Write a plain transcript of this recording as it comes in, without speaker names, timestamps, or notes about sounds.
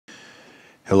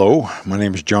Hello, my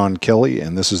name is John Kelly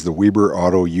and this is the Weber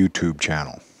Auto YouTube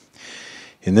channel.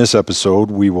 In this episode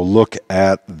we will look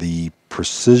at the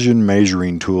precision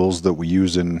measuring tools that we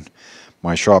use in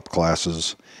my shop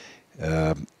classes,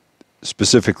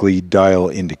 specifically dial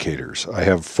indicators. I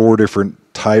have 4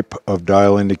 different type of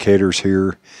dial indicators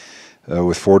here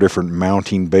with 4 different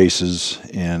mounting bases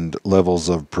and levels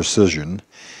of precision,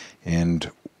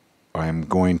 and I'm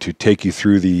going to take you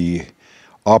through the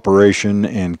operation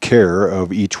and care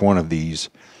of each one of these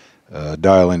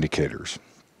dial indicators.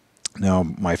 Now,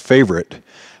 my favorite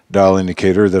dial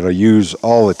indicator that I use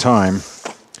all the time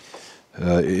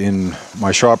in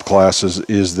my shop classes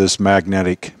is this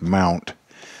magnetic mount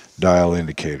dial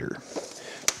indicator.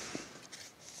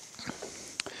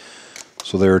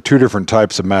 So there are 2 different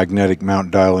types of magnetic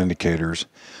mount dial indicators.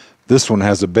 This one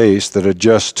has a base that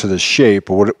adjusts to the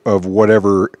shape of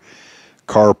whatever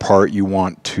car part you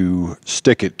want to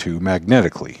stick it to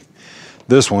magnetically.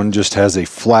 This one just has a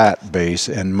flat base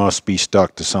and must be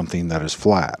stuck to something that is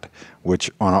flat, which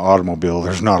on an automobile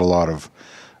there's not a lot of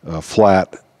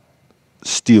flat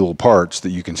steel parts that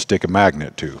you can stick a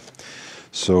magnet to.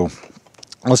 So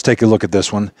let's take a look at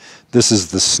this one. This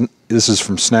is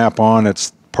from Snap-on.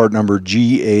 It's part number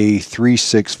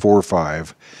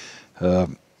GA3645.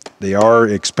 They are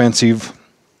expensive,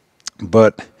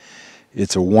 but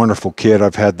it's a wonderful kit.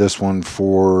 I've had this one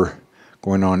for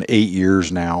going on 8 years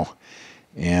now,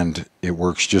 and it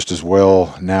works just as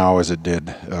well now as it did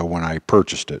when I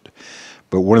purchased it.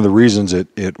 But one of the reasons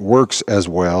it works as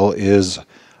well is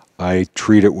I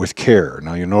treat it with care.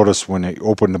 Now you'll notice when I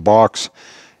open the box,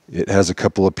 it has a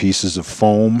couple of pieces of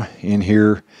foam in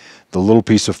here. The little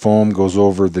piece of foam goes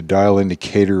over the dial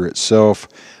indicator itself.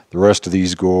 The rest of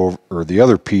these go over, or the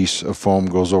other piece of foam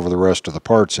goes over the rest of the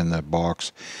parts in that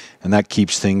box, and that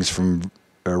keeps things from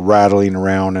rattling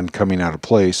around and coming out of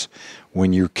place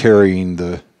when you're carrying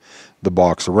the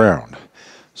box around.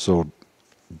 So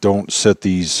don't set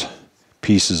these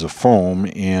pieces of foam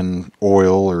in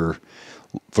oil or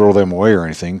throw them away or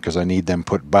anything, because I need them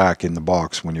put back in the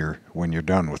box when you're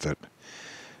done with it.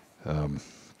 All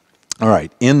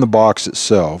right, in the box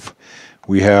itself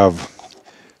we have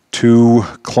 2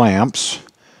 clamps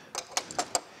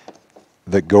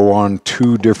that go on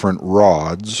 2 different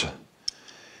rods.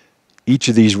 Each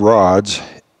of these rods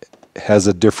has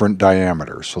a different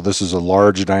diameter. So this is a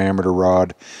large diameter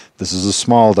rod, this is a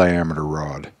small diameter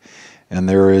rod, and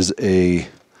there is a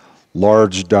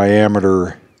large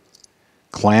diameter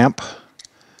clamp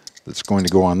that's going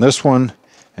to go on this one,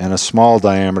 and a small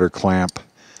diameter clamp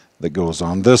that goes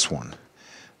on this one.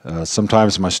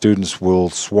 Sometimes my students will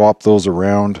swap those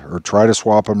around, or try to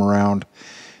swap them around,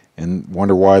 and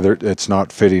wonder why it's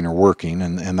not fitting or working,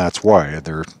 and that's why.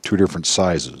 They're 2 different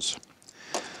sizes.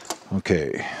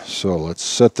 Okay, so let's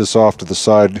set this off to the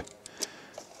side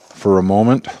for a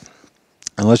moment,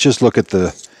 and let's just look at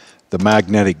the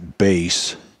magnetic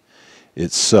base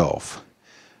itself.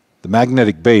 The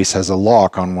magnetic base has a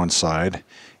lock on one side.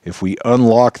 If we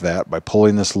unlock that by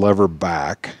pulling this lever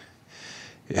back,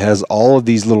 it has all of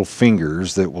these little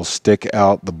fingers that will stick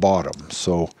out the bottom.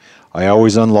 So I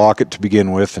always unlock it to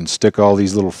begin with and stick all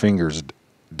these little fingers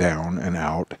down and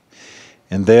out.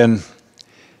 And then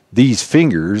these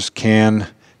fingers can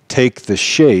take the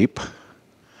shape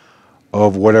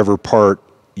of whatever part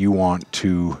you want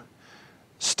to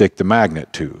stick the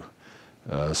magnet to.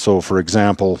 So for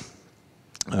example,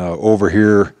 over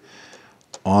here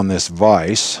on this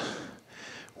vise,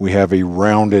 we have a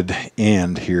rounded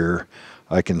end here.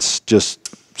 I can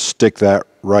just stick that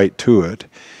right to it,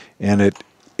 and it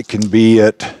can be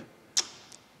at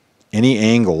any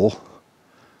angle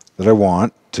that I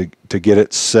want to get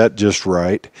it set just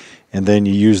right, and then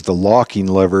you use the locking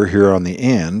lever here on the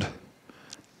end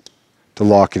to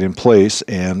lock it in place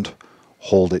and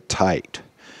hold it tight.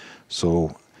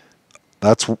 So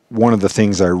that's one of the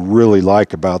things I really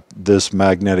like about this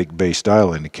magnetic base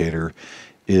dial indicator,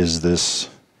 is this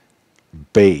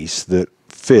base that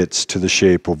fits to the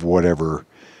shape of whatever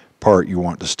part you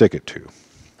want to stick it to.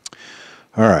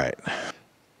 Alright,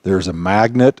 there's a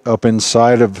magnet up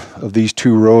inside of these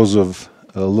 2 rows of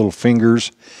little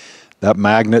fingers. That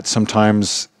magnet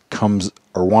sometimes comes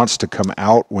or wants to come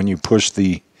out when you push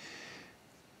the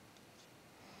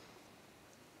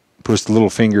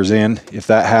little fingers in. If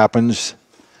that happens,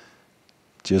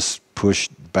 just push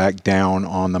back down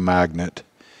on the magnet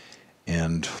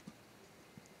and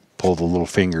pull the little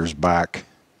fingers back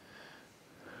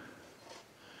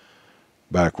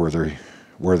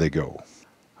where they go.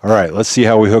 Alright, let's see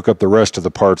how we hook up the rest of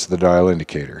the parts of the dial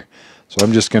indicator. So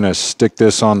I'm just going to stick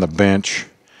this on the bench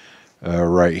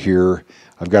right here.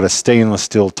 I've got a stainless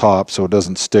steel top so it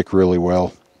doesn't stick really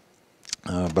well.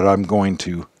 but I'm going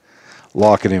to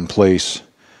lock it in place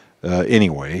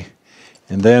anyway.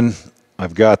 And then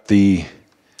I've got the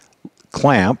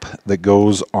clamp that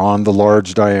goes on the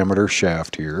large diameter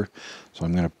shaft here. So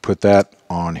I'm going to put that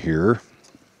on here.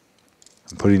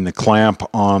 I'm putting the clamp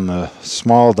on the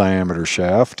small diameter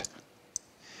shaft.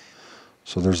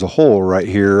 So there's a hole right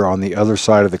here on the other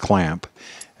side of the clamp,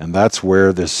 and that's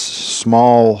where this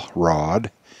small rod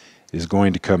is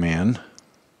going to come in.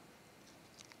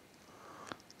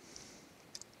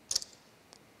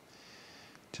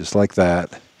 Just like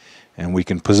that. And we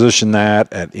can position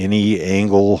that at any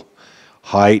angle,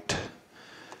 height,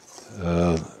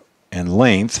 and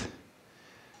length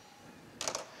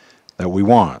that we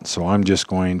want. So I'm just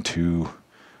going to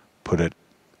put it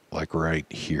like right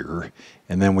here,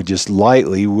 and then we just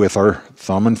lightly with our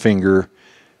thumb and finger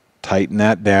tighten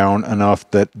that down enough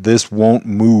that this won't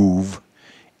move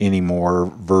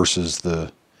anymore versus the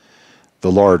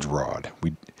large rod.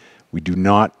 We do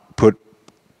not put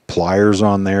pliers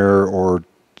on there or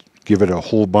give it a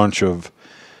whole bunch of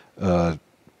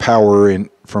power in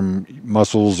from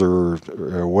muscles or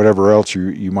whatever else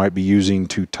you might be using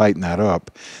to tighten that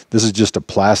up. This is just a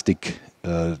plastic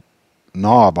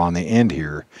knob on the end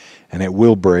here, and it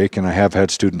will break, and I have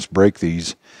had students break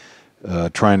these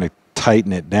trying to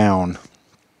tighten it down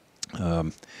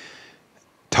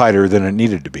tighter than it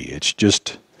needed to be. It's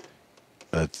just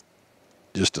a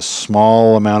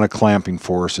small amount of clamping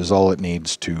force is all it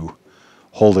needs to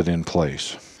hold it in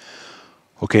place.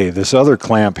 Okay, this other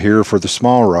clamp here for the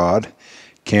small rod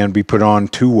can be put on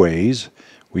two ways.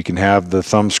 We can have the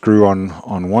thumb screw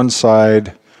on one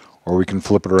side, or we can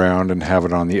flip it around and have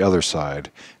it on the other side.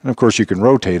 And of course you can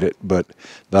rotate it, but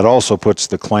that also puts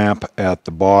the clamp at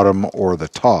the bottom or the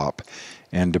top.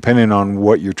 And depending on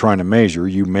what you're trying to measure,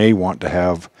 you may want to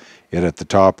have it at the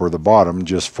top or the bottom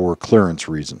just for clearance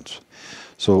reasons.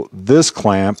 So this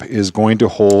clamp is going to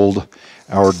hold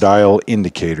our dial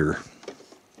indicator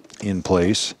in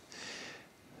place.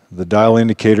 The dial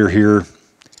indicator here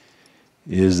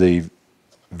is a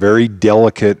very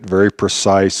delicate, very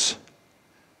precise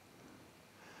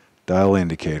dial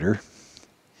indicator.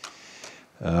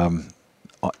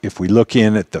 If we look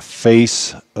in at the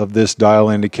face of this dial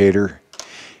indicator,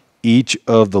 each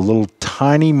of the little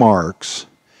tiny marks,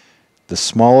 the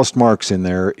smallest marks in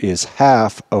there, is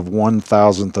 1/2 of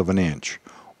 1,000th of an inch,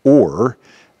 or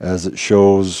as it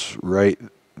shows right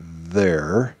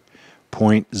there,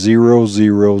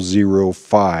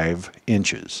 0.0005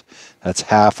 inches. That's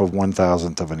 1/2 of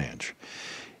 1,000th of an inch.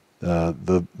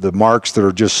 The marks that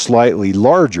are just slightly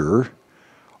larger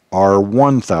are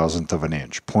 1,000th of an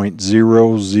inch,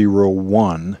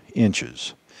 0.001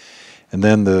 inches. And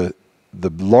then the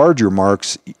larger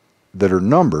marks that are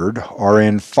numbered are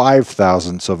in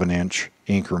 5,000ths of an inch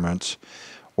increments,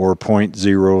 or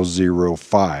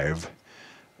 0.005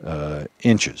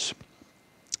 inches.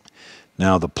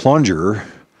 Now the plunger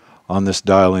on this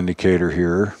dial indicator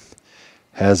here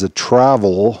has a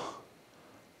travel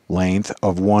length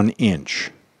of 1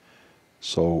 inch.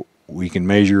 So we can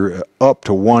measure up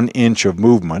to 1 inch of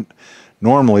movement.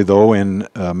 Normally though, in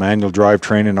manual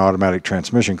drivetrain and automatic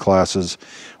transmission classes,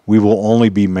 we will only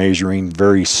be measuring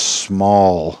very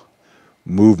small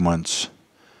movements,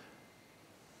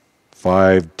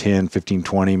 5, 10, 15,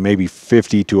 20, maybe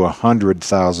 50 to 100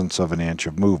 thousandths of an inch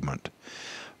of movement.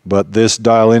 But this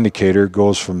dial indicator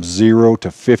goes from 0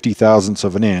 to 50 thousandths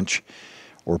of an inch,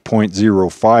 or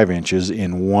 0.05 inches,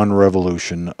 in one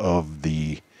revolution of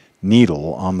the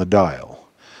needle on the dial.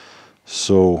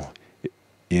 So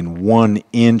in 1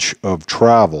 inch of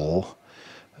travel,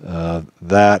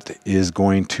 that is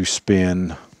going to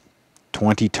spin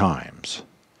 20 times.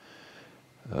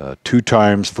 2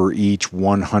 times for each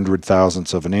 100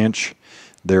 thousandths of an inch.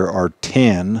 There are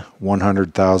 10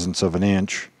 100 thousandths of an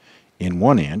inch in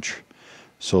 1 inch,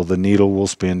 so the needle will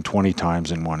spin 20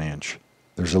 times in 1 inch.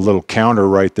 There's a little counter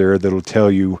right there that'll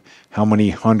tell you how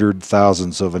many 100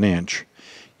 thousandths of an inch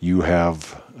you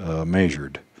have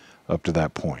measured up to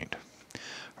that point.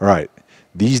 All right,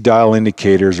 these dial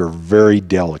indicators are very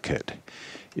delicate.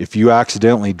 If you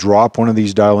accidentally drop one of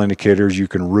these dial indicators, you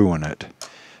can ruin it.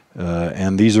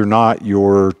 And these are not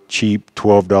your cheap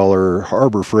 $12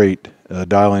 Harbor Freight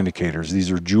dial indicators. These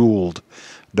are jeweled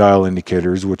dial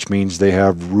indicators, which means they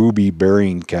have ruby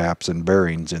bearing caps and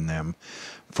bearings in them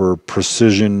for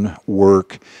precision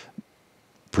work,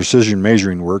 precision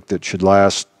measuring work that should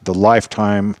last the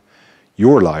lifetime,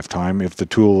 your lifetime, if the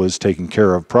tool is taken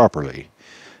care of properly.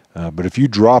 But if you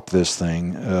drop this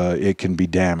thing, it can be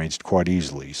damaged quite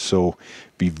easily. So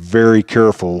be very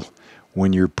careful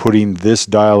when you're putting this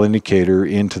dial indicator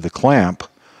into the clamp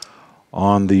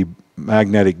on the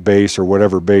magnetic base or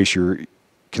whatever base you're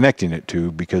connecting it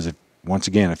to, because once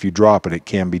again, if you drop it, it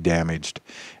can be damaged.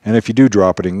 And if you do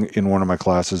drop it in one of my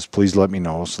classes, please let me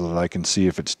know so that I can see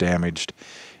if it's damaged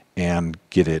and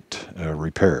get it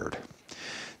repaired.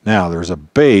 Now, there's a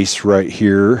base right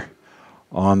here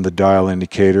on the dial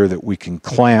indicator that we can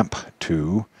clamp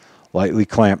to, lightly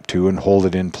clamp to, and hold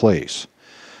it in place.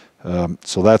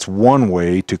 So that's one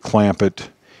way to clamp it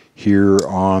here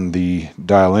on the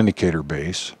dial indicator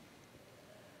base.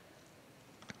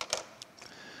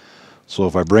 So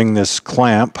if I bring this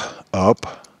clamp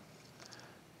up,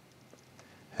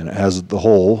 and it has the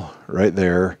hole right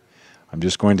there, I'm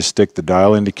just going to stick the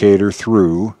dial indicator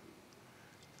through.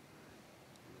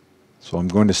 So I'm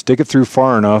going to stick it through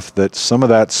far enough that some of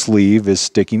that sleeve is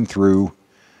sticking through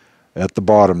at the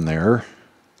bottom there.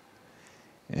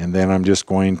 And then I'm just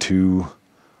going to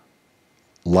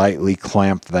lightly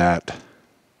clamp that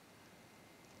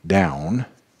down.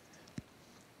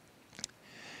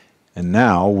 And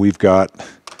now we've got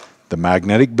the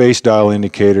magnetic base dial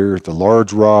indicator, the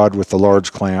large rod with the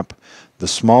large clamp, the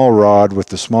small rod with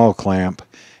the small clamp,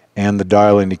 and the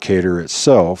dial indicator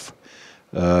itself,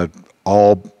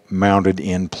 all mounted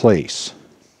in place.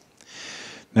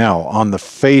 Now, on the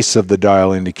face of the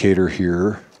dial indicator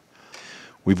here,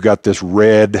 we've got this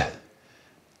red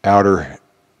outer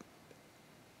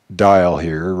dial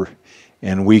here,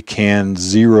 and we can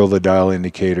zero the dial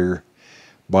indicator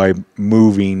by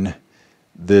moving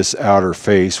this outer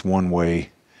face one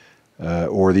way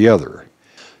or the other.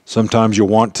 Sometimes you'll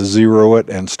want to zero it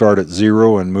and start at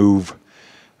 0 and move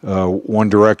one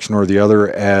direction or the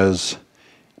other as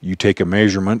you take a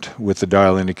measurement with the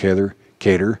dial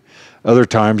indicator. Other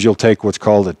times you'll take what's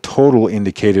called a total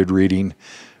indicated reading,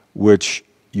 which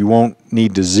you won't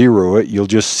need to zero it. You'll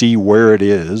just see where it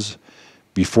is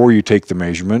before you take the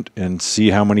measurement and see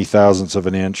how many thousandths of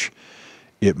an inch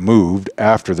it moved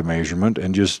after the measurement,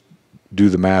 and just do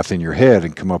the math in your head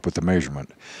and come up with the measurement.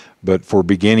 But for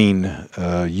beginning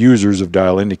users of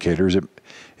dial indicators,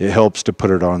 it helps to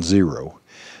put it on 0.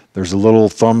 There's a little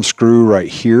thumb screw right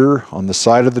here on the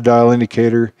side of the dial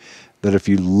indicator that if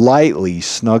you lightly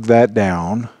snug that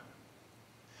down,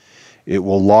 it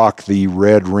will lock the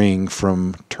red ring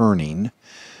from turning.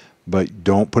 But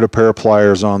don't put a pair of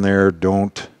pliers on there.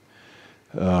 Don't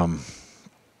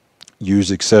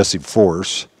use excessive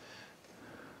force,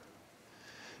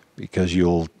 because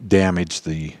you'll damage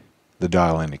the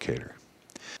dial indicator.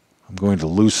 I'm going to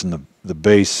loosen the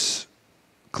base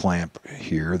clamp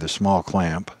here, the small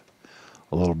clamp,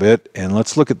 a little bit, and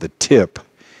let's look at the tip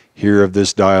here of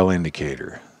this dial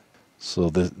indicator. So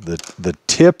the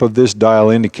tip of this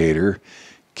dial indicator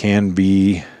can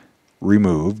be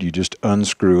removed. You just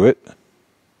unscrew it.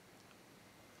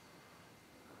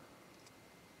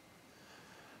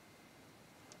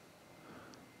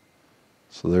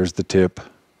 So there's the tip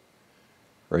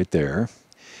right there.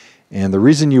 And the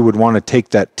reason you would want to take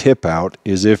that tip out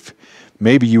is if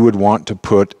maybe you would want to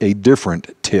put a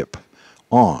different tip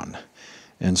on.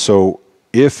 And so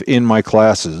if in my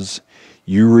classes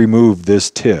you remove this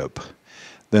tip,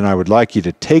 then I would like you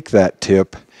to take that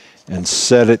tip and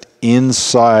set it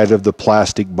inside of the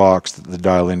plastic box that the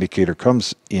dial indicator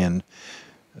comes in,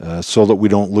 so that we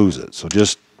don't lose it. So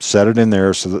just set it in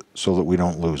there so that we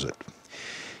don't lose it.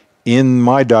 In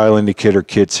my dial indicator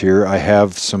kits here, I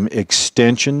have some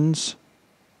extensions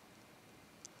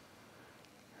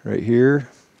right here.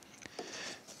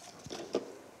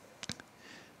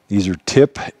 These are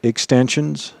tip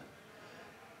extensions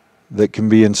that can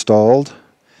be installed.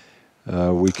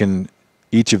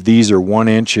 Each of these are 1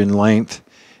 inch in length,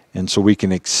 and so we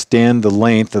can extend the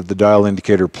length of the dial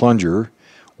indicator plunger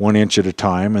 1 inch at a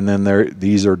time, and then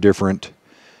these are different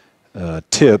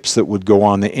tips that would go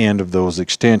on the end of those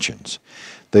extensions.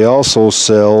 They also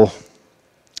sell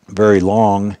very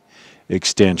long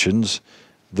extensions.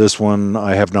 This one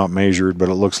I have not measured, but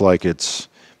it looks like it's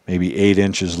maybe 8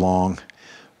 inches long.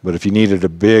 But if you needed a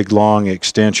big long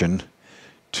extension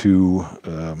to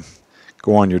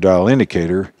go on your dial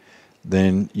indicator,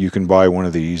 then you can buy one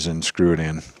of these and screw it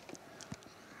in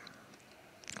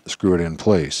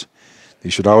place.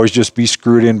 These should always just be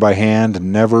screwed in by hand,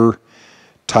 never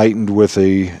tightened with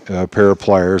a pair of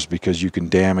pliers, because you can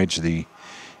damage the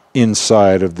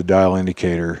inside of the dial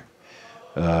indicator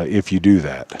if you do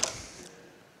that.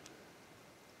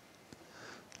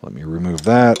 Let me remove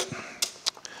that.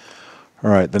 All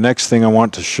right, the next thing I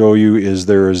want to show you is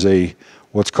there is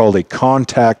what's called a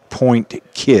contact point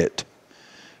kit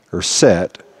or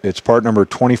set. It's part number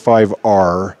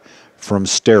 25R from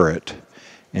Starrett,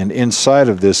 and inside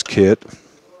of this kit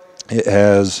it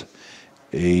has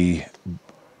a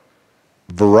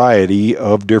variety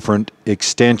of different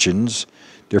extensions,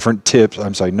 different tips.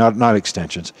 I'm sorry, not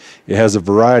extensions. It has a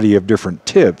variety of different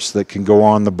tips that can go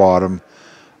on the bottom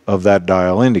of that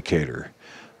dial indicator.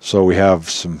 So we have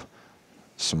some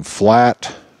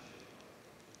flat,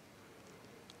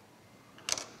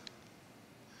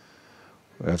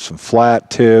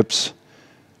 tips,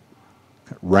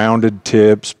 rounded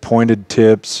tips, pointed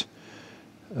tips,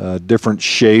 different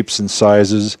shapes and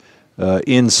sizes.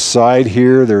 Inside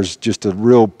here, there's just a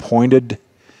real pointed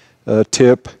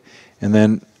tip, and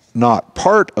then not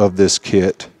part of this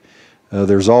kit,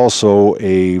 there's also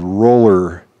a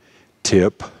roller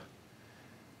tip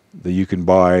that you can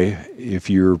buy if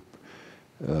you're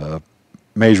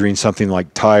measuring something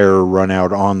like tire run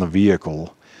out on the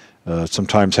vehicle.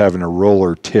 Sometimes having a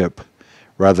roller tip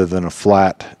rather than a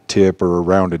flat tip or a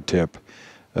rounded tip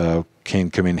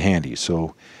can come in handy.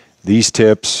 So these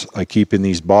tips I keep in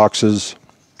these boxes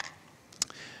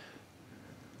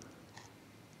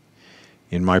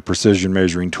in my precision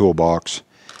measuring toolbox,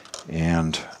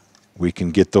 and we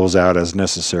can get those out as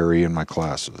necessary in my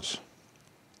classes.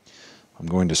 I'm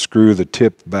going to screw the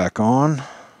tip back on.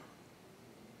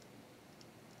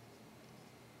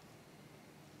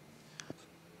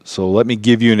 So let me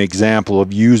give you an example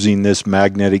of using this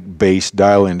magnetic base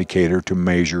dial indicator to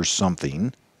measure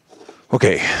something.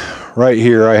 Okay, right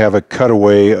here I have a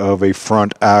cutaway of a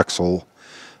front axle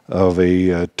of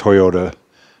a Toyota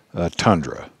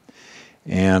Tundra.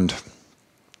 And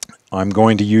I'm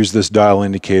going to use this dial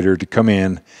indicator to come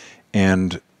in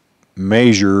and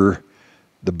measure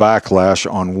the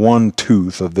backlash on one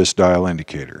tooth of this dial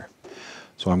indicator.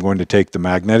 So I'm going to take the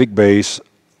magnetic base,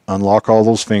 unlock all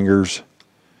those fingers,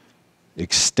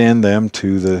 extend them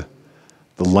to the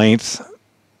length,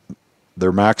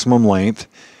 their maximum length,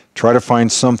 try to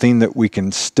find something that we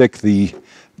can stick the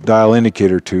dial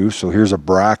indicator to. So here's a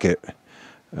bracket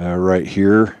right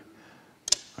here.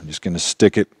 I'm just going to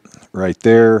stick it right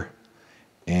there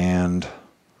and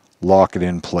lock it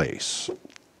in place.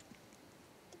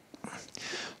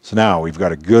 So now we've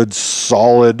got a good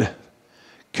solid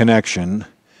connection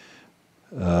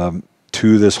to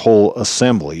this whole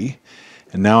assembly.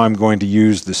 And now I'm going to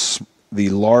use the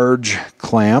large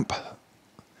clamp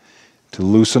to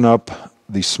loosen up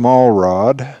the small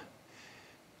rod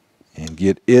and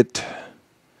get it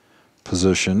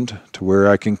positioned to where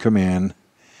I can come in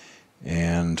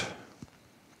and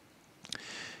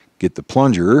get the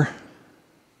plunger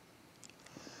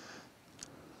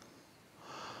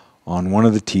on one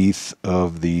of the teeth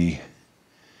of the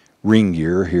ring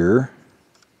gear here.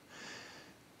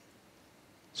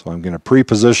 So I'm going to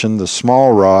pre-position the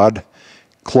small rod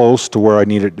close to where I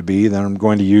need it to be. Then I'm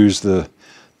going to use the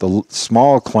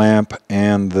small clamp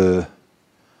and the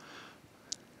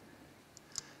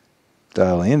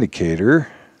dial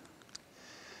indicator,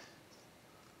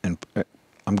 and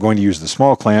I'm going to use the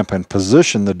small clamp and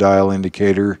position the dial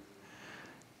indicator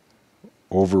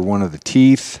over one of the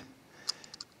teeth.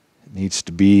 It needs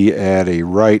to be at a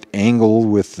right angle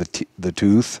with the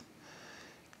tooth.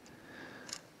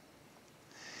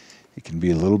 It can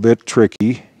be a little bit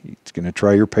tricky. It's going to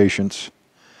try your patience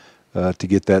to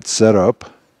get that set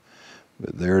up.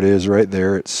 But there it is right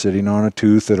there. It's sitting on a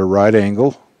tooth at a right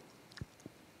angle.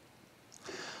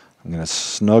 I'm going to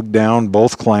snug down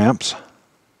both clamps,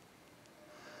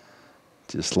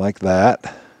 just like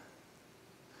that.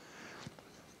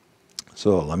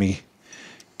 So let me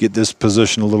get this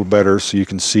position a little better so you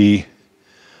can see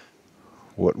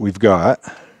what we've got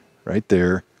right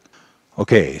there.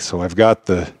 Okay, so I've got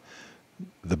the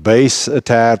base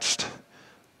attached,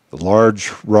 the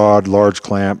large rod, large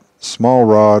clamp, small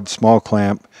rod, small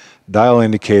clamp, dial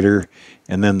indicator,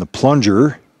 and then the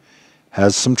plunger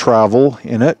has some travel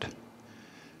in it.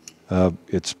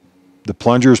 The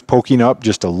plunger is poking up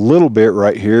just a little bit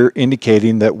right here,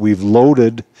 indicating that we've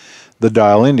loaded the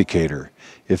dial indicator.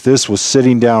 If this was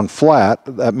sitting down flat,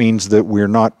 that means that we're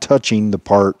not touching the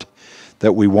part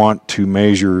that we want to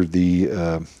measure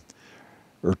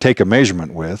or take a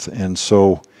measurement with, and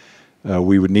so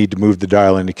we would need to move the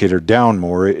dial indicator down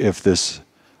more if this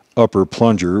upper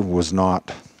plunger was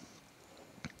not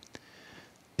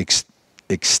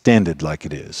extended like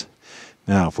it is.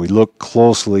 Now, if we look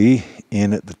closely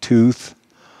in at the tooth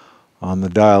on the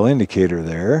dial indicator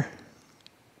there,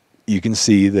 you can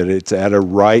see that it's at a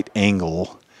right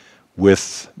angle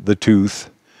with the tooth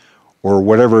or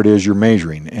whatever it is you're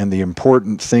measuring. And the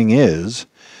important thing is,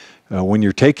 when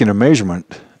you're taking a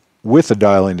measurement with a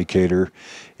dial indicator,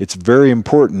 it's very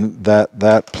important that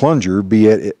that plunger be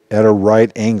at a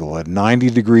right angle, a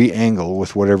 90-degree angle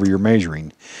with whatever you're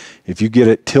measuring. If you get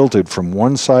it tilted from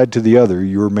one side to the other,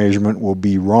 your measurement will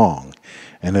be wrong,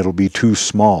 and it'll be too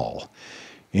small.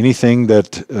 Anything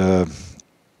that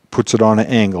puts it on an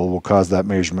angle will cause that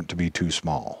measurement to be too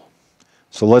small.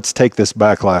 So let's take this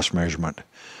backlash measurement.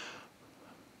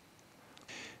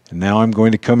 And now I'm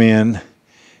going to come in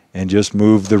and just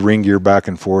move the ring gear back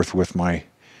and forth with my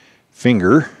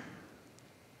finger.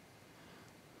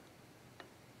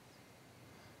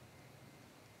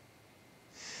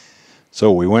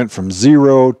 So we went from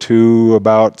 0 to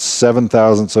about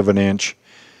 7/1000ths of an inch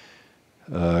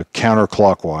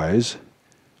counterclockwise,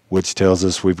 which tells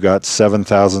us we've got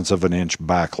 7/1000ths of an inch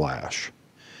backlash.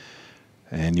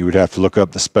 And you would have to look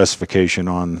up the specification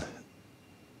on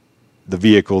the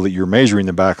vehicle that you're measuring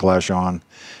the backlash on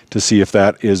to see if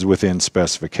that is within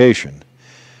specification.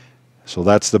 So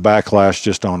that's the backlash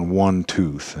just on one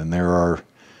tooth, and there are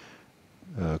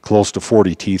close to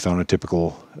 40 teeth on a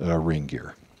typical ring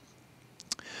gear.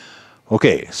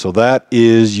 Okay, so that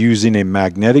is using a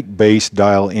magnetic base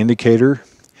dial indicator.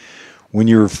 When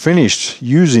you're finished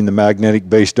using the magnetic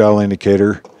base dial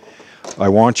indicator, I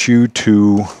want you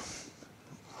to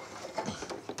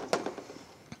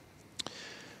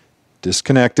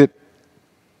disconnect it,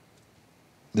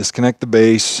 disconnect the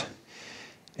base,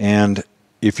 and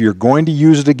if you're going to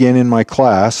use it again in my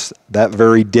class that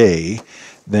very day,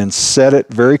 then set it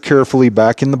very carefully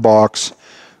back in the box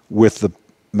with the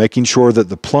making sure that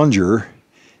the plunger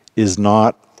is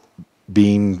not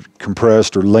being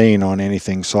compressed or laying on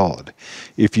anything solid.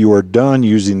 If you are done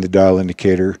using the dial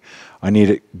indicator, I need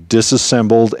it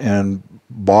disassembled and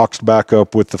boxed back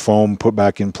up with the foam put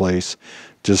back in place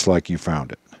just like you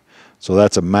found it. So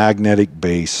that's a magnetic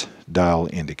base dial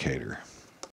indicator.